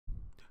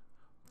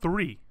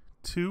Three,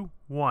 two,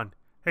 one.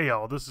 Hey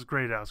y'all, this is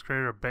Great House,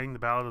 creator of Bang the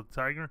Ballad of the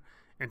Tiger,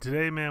 and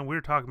today, man, we're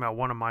talking about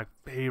one of my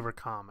favorite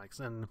comics.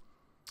 And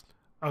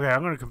okay,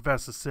 I'm gonna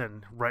confess a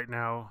sin right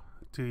now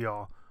to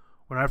y'all.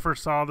 When I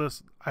first saw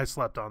this, I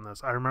slept on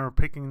this. I remember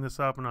picking this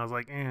up and I was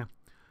like, eh.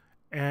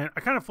 And I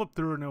kind of flipped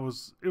through, and it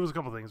was a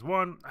couple things.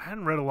 One, I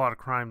hadn't read a lot of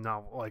crime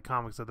novel like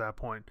comics at that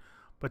point,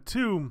 but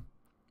two,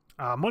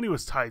 money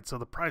was tight, so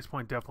the price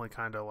point definitely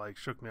kind of like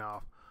shook me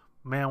off.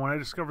 Man, when I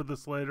discovered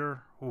this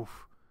later,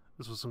 oof.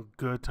 This was some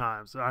good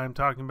times. I am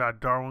talking about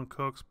Darwin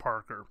Cooke's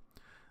Parker.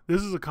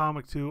 This is a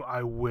comic too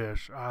I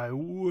wish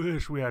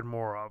we had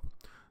more of.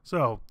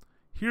 So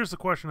here's the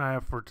question I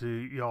have for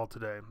y'all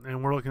today,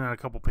 and we're looking at a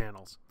couple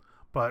panels.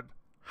 But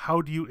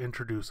how do you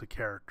introduce a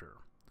character?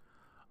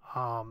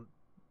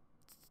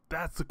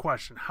 That's the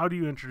question. How do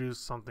you introduce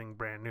something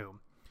brand new?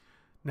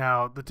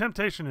 Now, the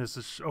temptation is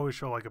to always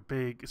show like a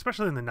big,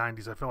 especially in the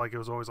 90s, I feel like it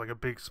was always like a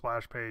big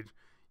splash page.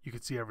 You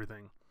could see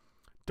everything.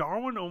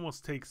 Darwin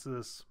almost takes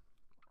this,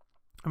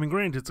 I mean,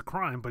 granted, it's a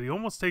crime, but he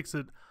almost takes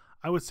it,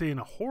 I would say, in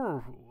a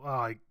horror,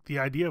 like the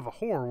idea of a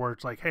horror where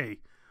it's like, hey,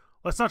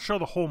 let's not show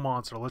the whole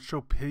monster. Let's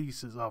show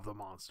pieces of the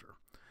monster.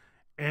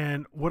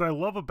 And what I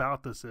love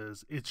about this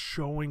is it's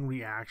showing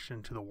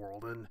reaction to the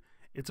world. And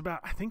it's about,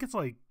 I think it's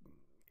like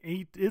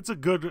it's a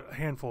good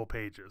handful of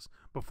pages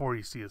before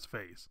you see his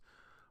face.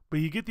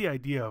 But you get the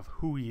idea of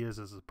who he is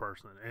as a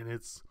person. And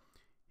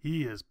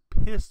he is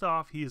pissed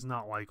off. He is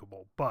not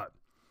likable. But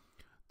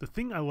the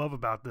thing I love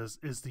about this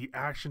is the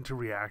action to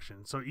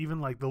reaction. So even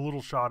like the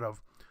little shot of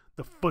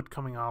the foot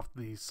coming off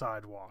the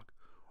sidewalk,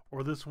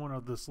 or this one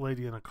of this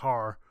lady in a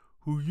car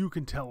who you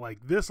can tell,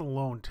 like this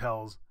alone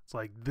tells, it's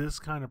like this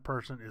kind of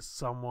person is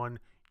someone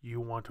you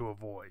want to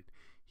avoid.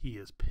 He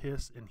is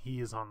pissed and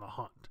he is on the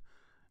hunt.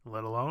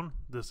 Let alone,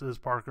 this is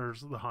Parker's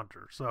The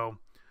Hunter. So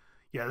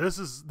yeah,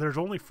 there's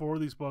only 4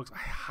 of these books. I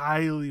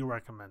highly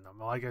recommend them.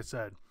 Like I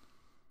said,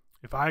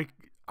 if I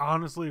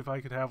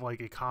could have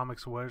like a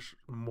comics wish,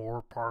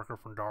 more Parker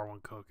from Darwin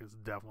Cooke is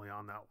definitely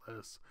on that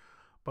list.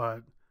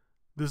 But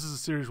this is a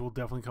series we'll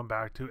definitely come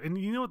back to. And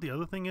you know what the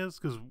other thing is?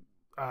 Because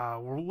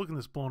we're looking at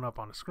this blown up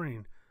on a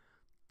screen.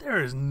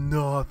 There is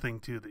nothing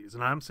to these.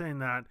 And I'm saying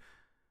that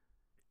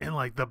in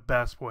like the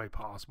best way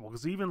possible.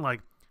 Because even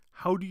like,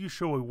 how do you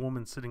show a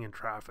woman sitting in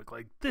traffic?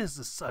 Like, this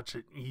is such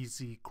an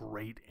easy,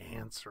 great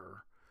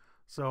answer.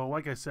 So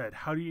like I said,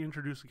 how do you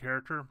introduce a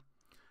character?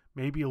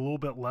 Maybe a little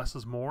bit less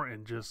is more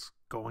and just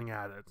going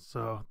at it.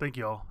 So thank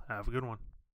you all. Have a good one.